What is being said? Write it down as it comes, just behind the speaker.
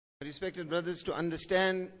respected brothers, to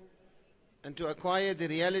understand and to acquire the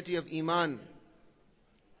reality of Iman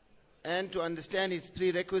and to understand its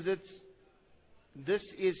prerequisites,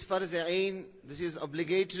 this is farz ayn, this is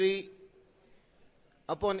obligatory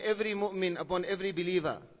upon every mu'min, upon every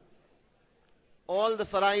believer. All the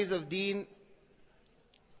faraiz of deen,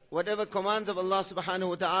 whatever commands of Allah subhanahu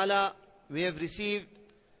wa ta'ala we have received,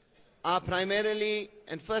 are primarily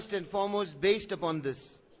and first and foremost based upon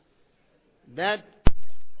this, that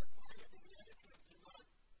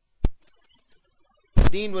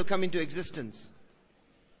deen will come into existence.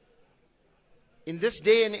 In this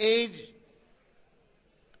day and age,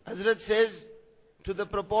 Hazrat says, to the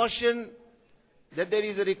proportion that there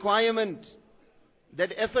is a requirement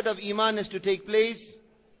that effort of Iman is to take place,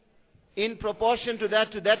 in proportion to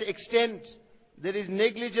that extent, there is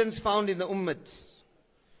negligence found in the ummah.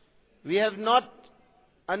 We have not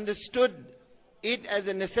understood it as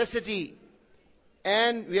a necessity,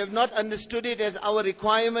 and we have not understood it as our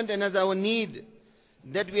requirement and as our need,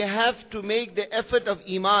 that we have to make the effort of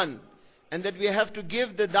Iman and that we have to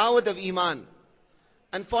give the da'wat of Iman.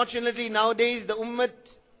 Unfortunately, nowadays the ummah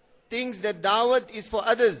thinks that da'wat is for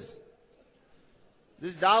others.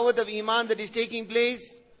 This da'wat of Iman that is taking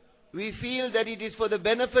place, we feel that it is for the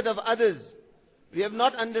benefit of others. We have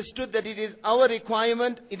not understood that it is our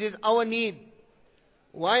requirement, it is our need.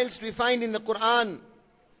 Whilst we find in the Quran,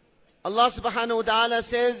 Allah subhanahu wa ta'ala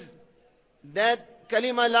says that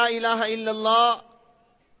kalima la ilaha illallah,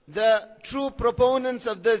 the true proponents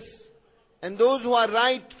of this, and those who are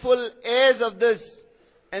rightful heirs of this,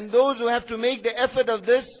 and those who have to make the effort of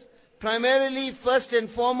this, primarily, first and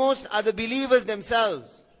foremost, are the believers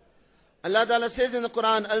themselves. Allah Ta'ala says in the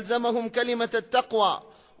Quran, أَلْزَمَهُمْ كَلِمَةَ التَّقْوَى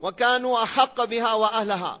وَكَانُوا أَحَقَّ بِهَا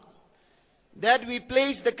وَأَهْلَهَا, that we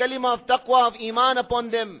place the kalima of taqwa, of Iman upon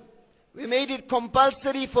them. We made it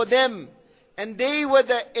compulsory for them, and they were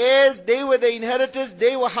the heirs, they were the inheritors,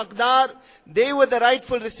 they were haqdar, they were the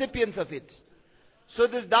rightful recipients of it. So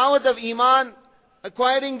this da'wat of Iman,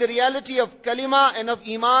 acquiring the reality of kalima and of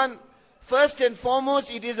Iman, first and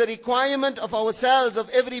foremost, it is a requirement of ourselves, of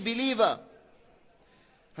every believer.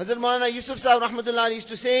 Hazrat Maulana Yusuf Sahib Rahmatullah used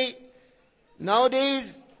to say,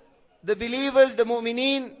 nowadays the believers, the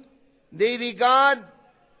mu'mineen, they regard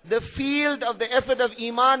the field of the effort of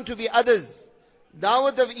Iman to be others.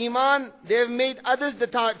 Da'wat of Iman, they have made others the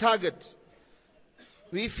target.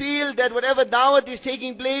 We feel that whatever da'wat is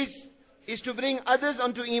taking place is to bring others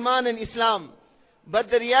onto Iman and Islam. But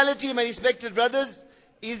the reality, my respected brothers,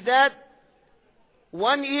 is that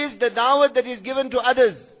one is the da'wat that is given to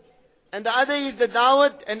others, and the other is the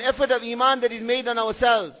da'wat and effort of Iman that is made on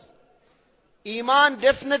ourselves. Iman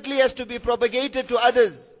definitely has to be propagated to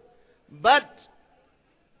others, but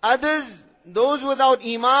others, those without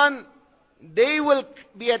Iman, they will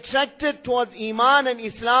be attracted towards Iman and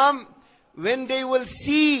Islam when they will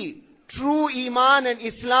see true Iman and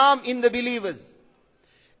Islam in the believers.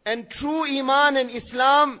 And true Iman and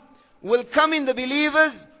Islam will come in the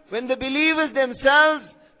believers when the believers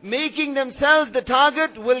themselves, making themselves the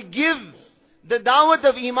target, will give the da'wat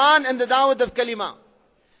of Iman and the da'wat of kalima.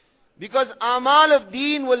 Because amal of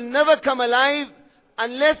deen will never come alive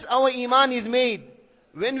unless our Iman is made.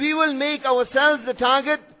 When we will make ourselves the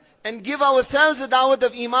target and give ourselves the da'wat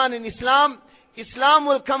of Iman and Islam, Islam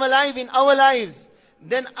will come alive in our lives.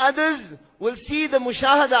 Then others will see the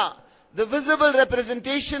mushahada, the visible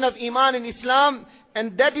representation of Iman and Islam,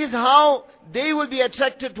 and that is how they will be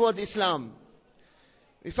attracted towards Islam.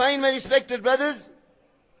 We find, my respected brothers,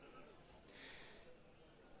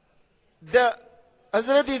 the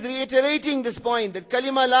Hazrat is reiterating this point, that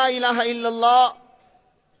kalima la ilaha illallah,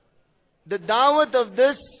 the da'wat of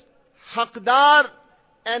this, haqdar,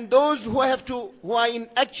 and those who are in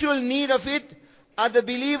actual need of it, are the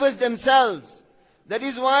believers themselves. That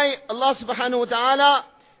is why Allah subhanahu wa ta'ala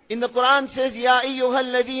in the Quran says, Ya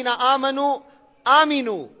ayyuhal ladhina amanu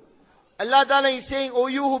aminu. Allah Ta'ala is saying, O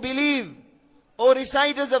you who believe, O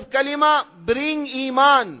reciters of kalima, bring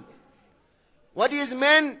Iman. What is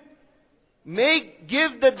meant?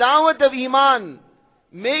 Give the da'wat of Iman.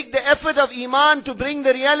 Make the effort of Iman to bring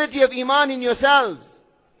the reality of Iman in yourselves.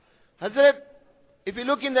 Hazrat, if you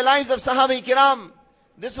look in the lives of Sahaba Kiram,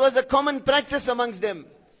 this was a common practice amongst them,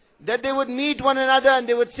 that they would meet one another and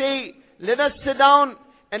they would say, let us sit down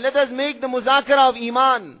and let us make the muzakara of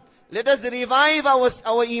Iman. Let us revive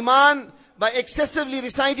our Iman by excessively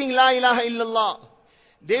reciting La ilaha illallah.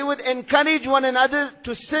 They would encourage one another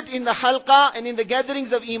to sit in the halqa and in the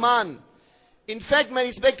gatherings of Iman. In fact, my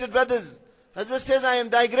respected brothers, Hazrat says, I am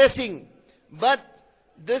digressing, but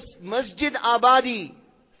this Masjid Abadi,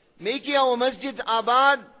 making our masjids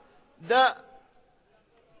abad, the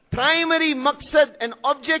primary maqsad and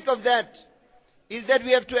object of that is that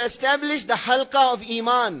we have to establish the halqa of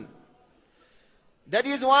Iman. That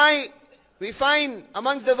is why we find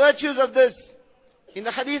amongst the virtues of this, in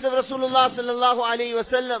the hadith of Rasulullah sallallahu alayhi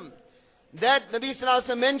wasallam, that Nabi sallallahu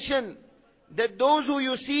alayhi wasallam mentioned that those who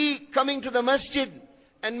you see coming to the masjid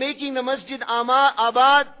and making the masjid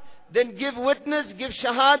abad, then give witness, give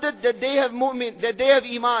shahadat that they have mu'min, that they have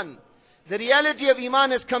Iman. The reality of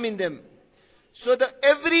Iman has come in them. So that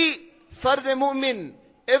every fard mu'min,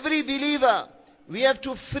 every believer, we have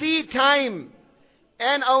to free time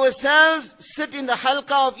and ourselves sit in the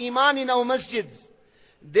halqa of Iman in our masjids,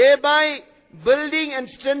 thereby building and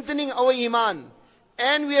strengthening our Iman.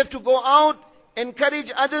 And we have to go out,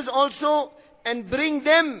 encourage others also, and bring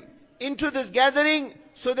them into this gathering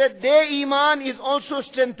so that their Iman is also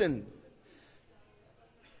strengthened.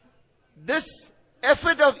 This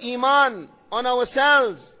effort of Iman on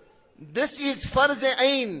ourselves, this is farz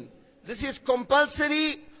ain. This is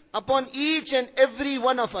compulsory upon each and every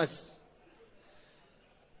one of us.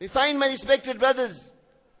 We find, my respected brothers,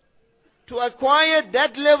 to acquire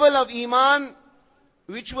that level of Iman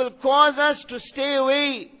which will cause us to stay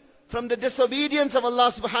away from the disobedience of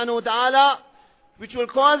Allah subhanahu wa ta'ala, which will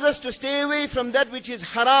cause us to stay away from that which is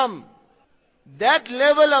haram. That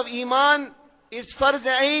level of Iman is farz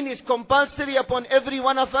ain, is compulsory upon every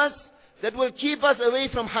one of us, that will keep us away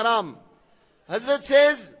from haram. Hazrat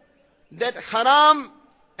says that haram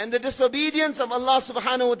and the disobedience of Allah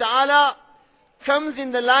subhanahu wa ta'ala comes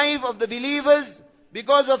in the life of the believers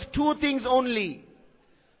because of two things only.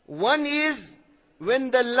 One is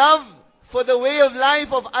when the love for the way of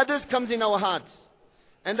life of others comes in our hearts.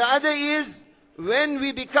 And the other is when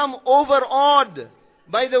we become overawed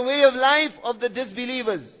by the way of life of the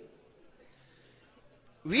disbelievers.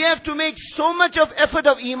 We have to make so much of effort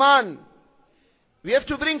of Iman. We have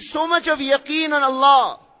to bring so much of yaqeen on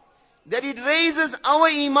Allah that it raises our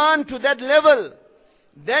Iman to that level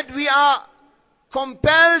that we are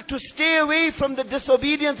compelled to stay away from the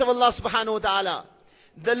disobedience of Allah subhanahu wa ta'ala.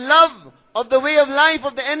 The love of the way of life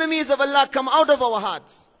of the enemies of Allah come out of our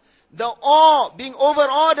hearts. The awe, being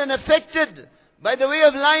overawed and affected by the way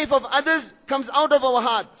of life of others comes out of our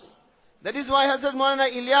hearts. That is why Hazrat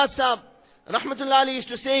Maulana Ilyas Saab, rahmatullah alayhi, used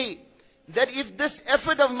to say that if this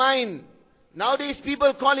effort of mine, nowadays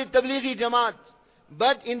people call it Tablighi Jamaat,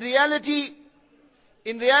 but in reality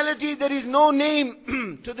there is no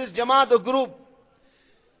name to this Jamaat or group.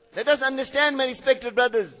 Let us understand, my respected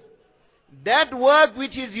brothers, that work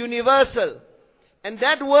which is universal, and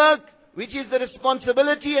that work which is the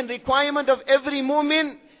responsibility and requirement of every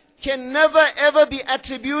mu'min, can never ever be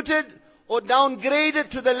attributed or downgraded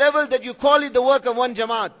to the level that you call it the work of one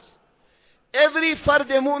Jamaat. Every fard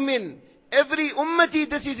mu'min, every ummati,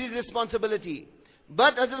 this is his responsibility.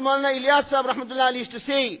 But Hazrat Maulana Ilyas Sahib rahmatullah used to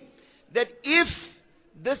say that if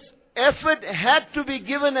this effort had to be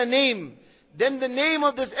given a name, then the name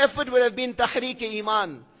of this effort would have been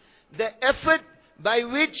Tahriq-e-Iman. The effort by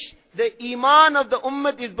which the Iman of the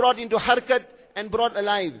Ummah is brought into harkat and brought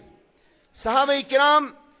alive.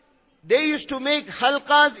 Sahaba-i-Kiram, they used to make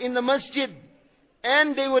halqas in the masjid,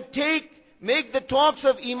 and they would make the talks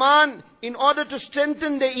of Iman in order to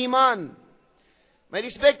strengthen the Iman. My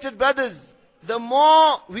respected brothers, the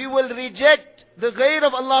more we will reject the ghair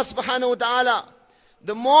of Allah subhanahu wa ta'ala,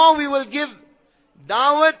 the more we will give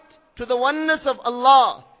da'wat to the oneness of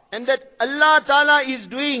Allah, and that Allah ta'ala is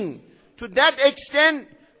doing, to that extent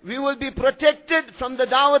we will be protected from the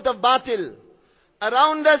da'wat of batil.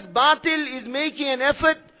 Around us, batil is making an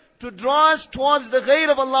effort to draw us towards the ghair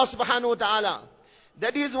of Allah subhanahu wa ta'ala.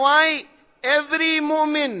 That is why every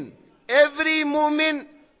mu'min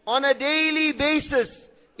on a daily basis,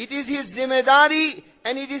 it is his zimedari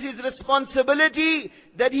and it is his responsibility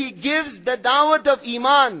that he gives the da'wat of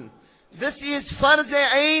Iman. This is farz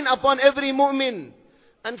ain upon every mu'min.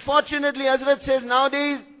 Unfortunately, Hazrat says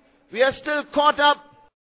nowadays we are still caught up